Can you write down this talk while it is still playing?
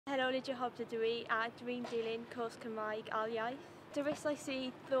Helo, Lydia Hobbs ydw I, a dwi'n dilyn cwrs Cymraeg a iaith. Dyweslais i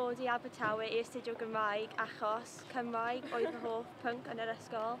ddod i Abertawe i astudio Gymraeg achos Cymraeg oedd fy hoff pwnc yn yr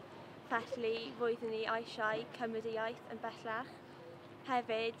ysgol, felly roeddwn i eisiau cymryd y iaith yn bellach.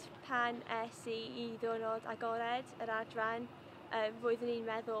 Hefyd, pan es i ddwrnod agored yr adran, roeddwn i'n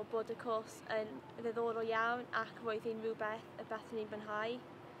meddwl bod y cwrs yn ddiddorol iawn ac roeddwn rhywbeth y bethon ni'n fwynhau.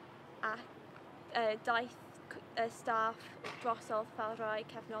 Ac daeth y staff drosodd fel rhai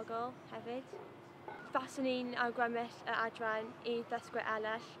cefnogol hefyd. Faswn i'n awgrymull y adran i ddysgwyr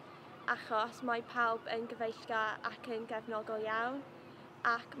eraill achos mae pawb yn gyfeillgar ac yn gefnogol iawn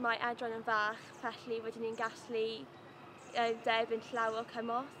ac mae adran yn fach, felly rydyn ni'n gallu derbyn llawer o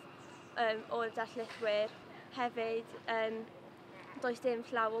cymorth o'r darlithwyr. Hefyd, does dim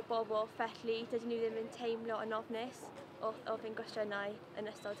llawer o bobl, felly dydyn nhw ddim yn teimlo yn ofnus wrth ofyn gwestiynau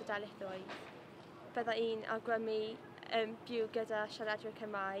yn ystod y darlithoedd. Bydda i'n awgrymu byw gyda siaradwyr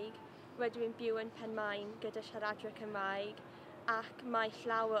Cymraeg. Rydw i'n byw yn Penmaen gyda siaradwyr Cymraeg ac mae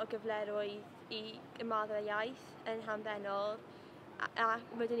llawer o gyfleroedd i ymarfer y iaith yn hamddenol a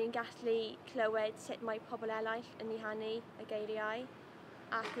rydyn ni'n gallu clywed sut mae pobl eraill yn dihanu y geiriau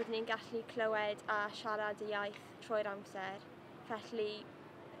ac rydyn ni'n gallu clywed a siarad y iaith trwy'r amser. Felly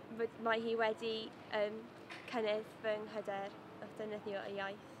mae hi wedi cynnydd fy nghyder wrth defnyddio y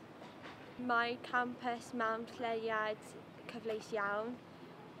iaith. Mae campus mewn lleoliad cyfleus iawn.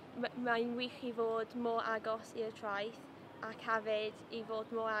 Mae'n wych i fod mor agos i'r traeth ac hefyd i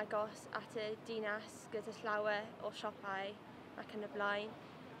fod mor agos at y dinas gyda llawer o siopau ac yn y blaen.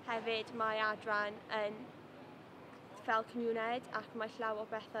 Hefyd mae adran yn fel comuned ac mae llawer o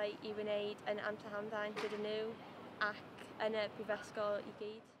bethau i wneud yn amser hamdden gyda nhw ac yn y Prifysgol i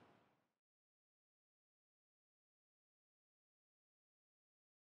gyd.